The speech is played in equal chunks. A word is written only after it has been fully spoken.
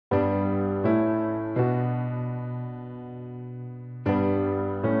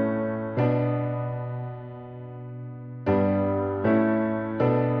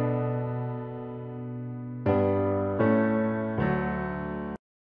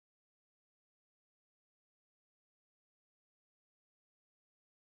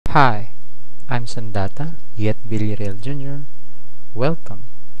Hi, I'm Sandata, yet Villarreal Jr. Welcome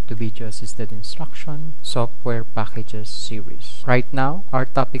to Video Assisted Instruction Software Packages series. Right now, our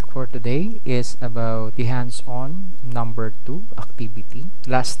topic for today is about the hands-on number 2 activity.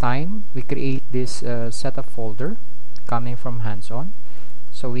 Last time, we create this setup folder coming from hands-on.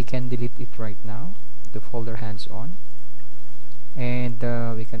 So we can delete it right now, the folder hands-on. And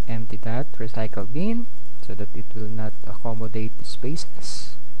we can empty that recycle bin so that it will not accommodate the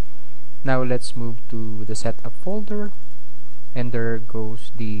spaces. Now let's move to the setup folder, and there goes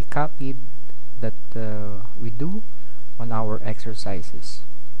the copy that we do on our exercises.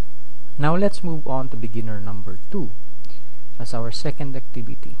 Now let's move on to beginner number 2 as our second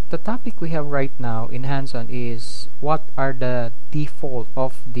activity. The topic we have right now in hands-on is what are the default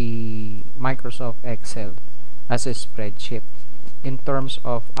of the Microsoft Excel as a spreadsheet in terms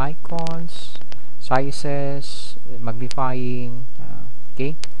of icons, sizes, magnifying.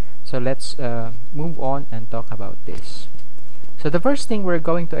 Okay. So let's move on and talk about this. So the first thing we're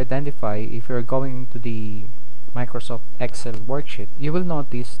going to identify, if you're going to the Microsoft Excel worksheet, you will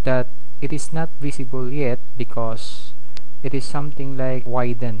notice that it is not visible yet because it is something like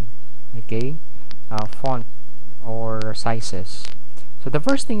widen, okay, font or sizes. So the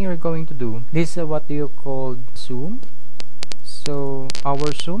first thing you're going to do, this is what you call zoom. So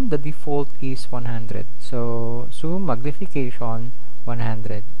our zoom, the default is 100. So zoom magnification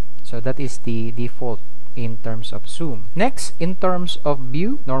 100. So that is the default in terms of zoom. Next, in terms of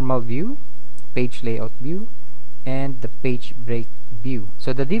view, normal view, page layout view, and the page break view.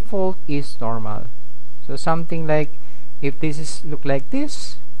 So the default is normal. So something like, if this is look like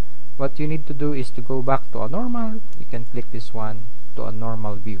this, what you need to do is to go back to a normal. You can click this one to a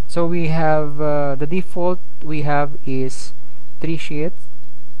normal view. So we have the default we have is 3 sheets.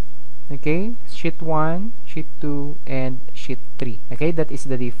 Okay, sheet 1, sheet 2, and sheet 3. Okay, that is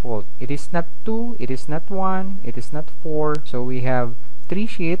the default. It is not 2, it is not 1, it is not 4. So we have 3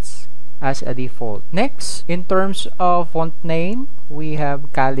 sheets as a default. Next, in terms of font name, we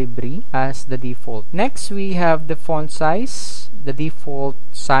have Calibri as the default. Next, we have the font size. The default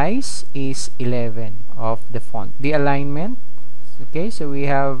size is 11 of the font. The alignment. Okay, so we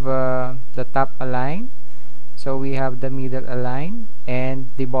have the top align. So we have the middle align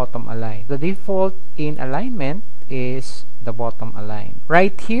and the bottom align. The default in alignment is the bottom align.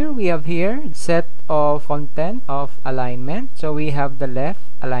 Right here, we have here set of content of alignment. So we have the left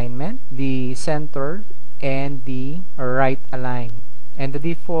alignment, the center, and the right align. And the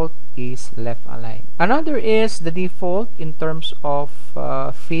default is left align. Another is the default in terms of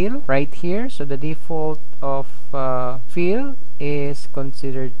fill right here. So the default of fill is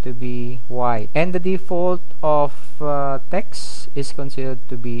considered to be white, and the default of text is considered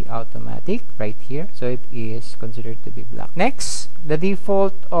to be automatic right here, so it is considered to be black. Next, the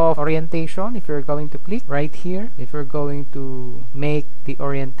default of orientation, if you're going to click right here, if you're going to make the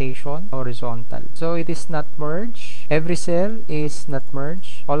orientation horizontal, so it is not merged. Every cell is not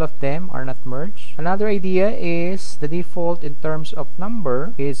merged, all of them are not merged. Another idea is the default in terms of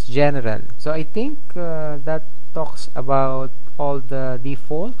number is general. So I think that talks about all the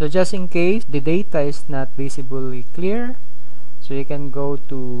default. So just in case the data is not visibly clear, so you can go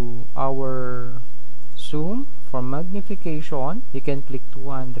to our zoom. For magnification, you can click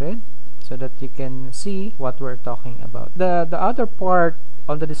 200 so that you can see what we're talking about. The other part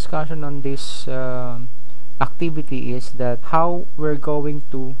on the discussion on this activity is that how we're going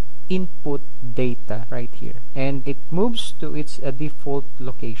to input data right here, and it moves to its default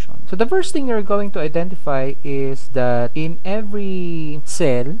location. So the first thing you're going to identify is that in every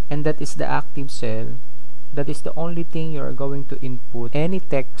cell, and that is the active cell, that is the only thing you're going to input any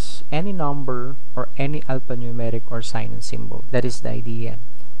text, any number, or any alphanumeric or sign and symbol. That is the idea.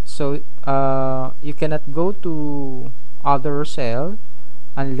 So you cannot go to other cell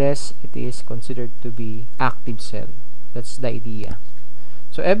unless it is considered to be active cell. That's the idea.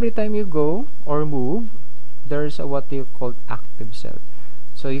 So every time you go or move, there's what you call active cell.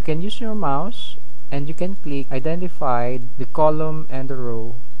 So you can use your mouse and you can click identify the column and the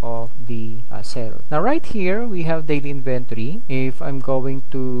row of the cell. Now right here we have daily inventory. If I'm going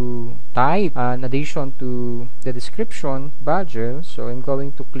to type an addition to the description budget, so I'm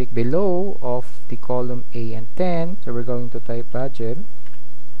going to click below of the column A and 10. So we're going to type budget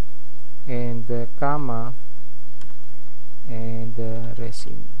and comma and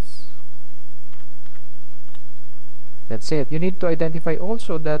resins. That's it. You need to identify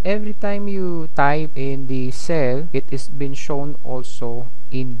also that every time you type in the cell, it is been shown also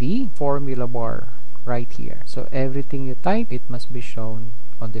in the formula bar right here. So everything you type, it must be shown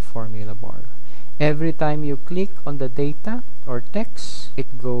on the formula bar. Every time you click on the data or text,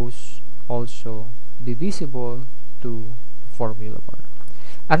 it goes also be visible to formula bar.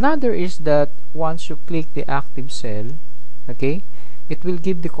 Another is that once you click the active cell, okay, it will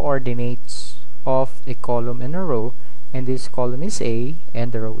give the coordinates of a column and a row, and this column is A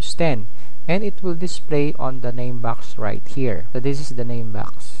and the row is 10, and it will display on the name box right here. So this is the name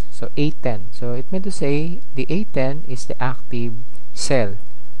box, so A10. So it meant to say the A10 is the active cell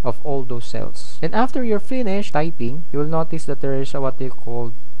of all those cells. And after you're finished typing, you will notice that there is what they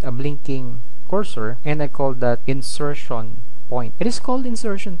call a blinking cursor, and I call that insertion point. It is called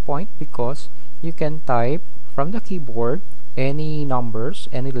insertion point because you can type from the keyboard any numbers,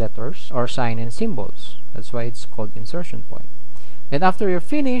 any letters, or sign and symbols. That's why it's called insertion point. And after you're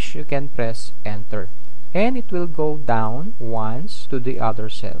finished, you can press enter, and it will go down once to the other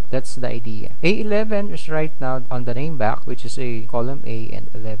cell. That's the idea. A11 is right now on the name box, which is a column A and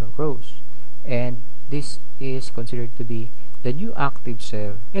 11 rows, and this is considered to be the new active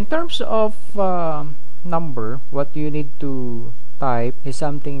cell. In terms of number, what you need to type is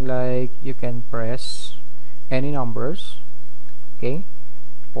something like you can press any numbers, okay,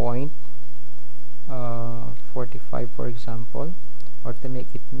 point 45 for example, or to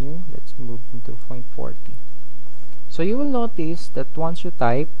make it new, let's move into point 40. So you will notice that once you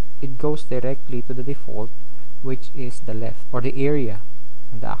type, it goes directly to the default, which is the left, or the area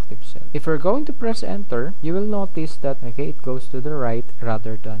on the active cell. If you're going to press enter, you will notice that, okay, it goes to the right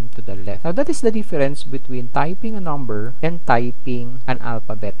rather than to the left. Now that is the difference between typing a number and typing an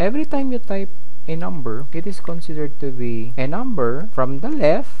alphabet. Every time you type a number, it is considered to be a number from the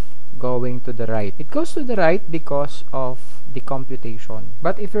left going to the right. It goes to the right because of the computation.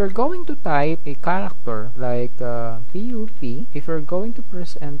 But if you're going to type a character like PUP, if you're going to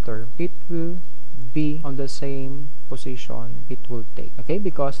press enter, it will be on the same position it will take, okay,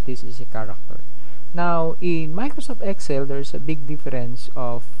 because this is a character. Now in Microsoft Excel, there's a big difference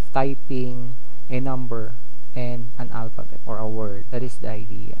of typing a number and an alphabet or a word. That is the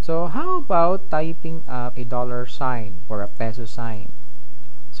idea. So how about typing up a dollar sign or a peso sign?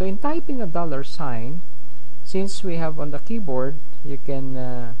 So in typing a dollar sign, since we have on the keyboard, you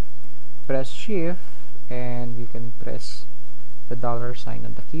can press shift and you can press the dollar sign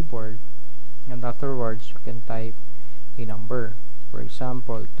on the keyboard, and afterwards you can type a number, for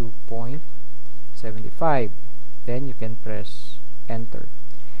example 2.75, then you can press enter,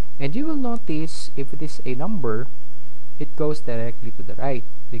 and you will notice if it is a number, it goes directly to the right,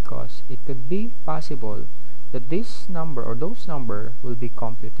 because it could be possible that this number or those number will be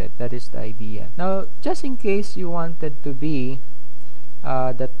computed. That is the idea. Now just in case you wanted to be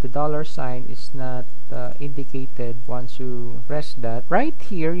that the dollar sign is not indicated once you press that, right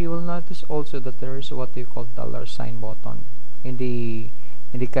here you will notice also that there is what you call dollar sign button in the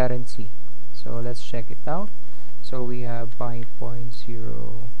currency. So let's check it out. So we have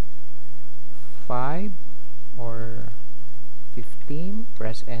 5.05 or 15,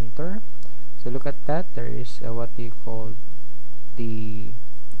 press enter. So look at that, there is what you call the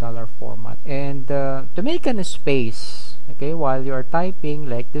dollar format. And to make a space, okay, while you are typing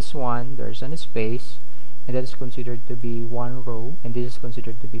like this one, there's a space, and that is considered to be one row, and this is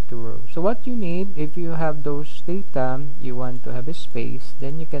considered to be two rows. So what you need, if you have those data, you want to have a space,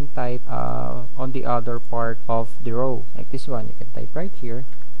 then you can type on the other part of the row, like this one. You can type right here,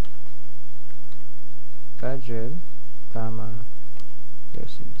 Kajel, comma,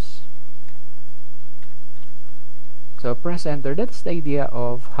 Yosins. So press enter. That's the idea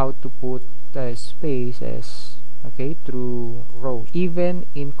of how to put spaces, okay, through rows, even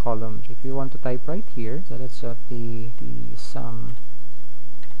in columns. If you want to type right here, so that's the sum,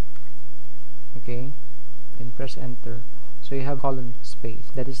 okay, then press enter. So you have column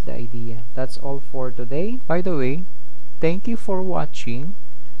space. That is the idea. That's all for today. By the way, thank you for watching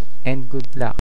and good luck.